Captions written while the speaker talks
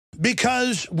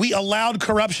because we allowed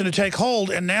corruption to take hold,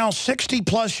 and now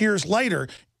 60-plus years later,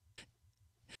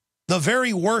 the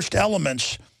very worst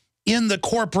elements in the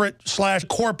corporate. That's what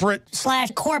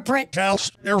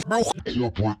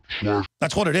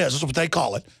it is. That's what they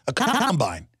call it, a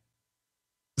combine.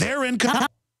 They're in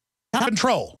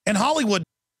control. In Hollywood,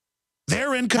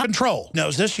 they're in control.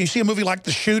 Knows this? You see a movie like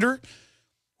The Shooter,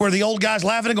 where the old guy's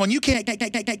laughing and going, you can't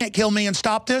kill me and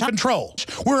stop this. Control.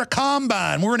 We're a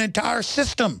combine. We're an entire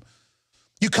system.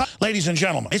 Ladies and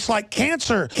gentlemen, it's like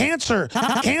cancer. Cancer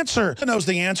knows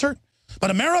the answer,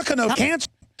 but America knows cancer.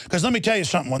 Because let me tell you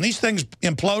something, when these things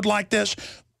implode like this,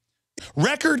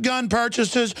 record gun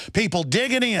purchases, people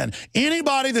digging in,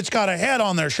 anybody that's got a head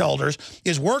on their shoulders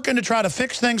is working to try to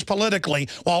fix things politically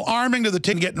while arming to the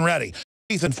teeth and getting ready.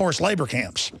 And forced labor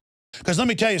camps. Because let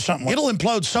me tell you something, it'll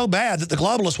implode so bad that the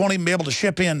globalists won't even be able to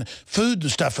ship in food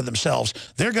and stuff for themselves.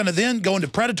 They're going to then go into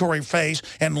predatory phase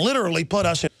and literally put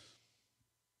us in.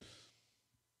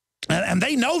 And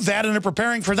they know that, and they're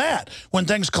preparing for that when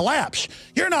things collapse.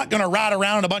 You're not going to ride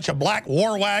around in a bunch of black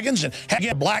war wagons and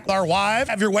get black our wife,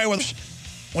 have your way with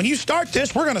us. When you start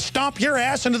this, we're going to stomp your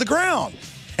ass into the ground.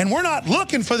 And we're not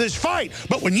looking for this fight,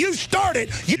 but when you start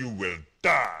it, you will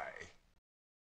die.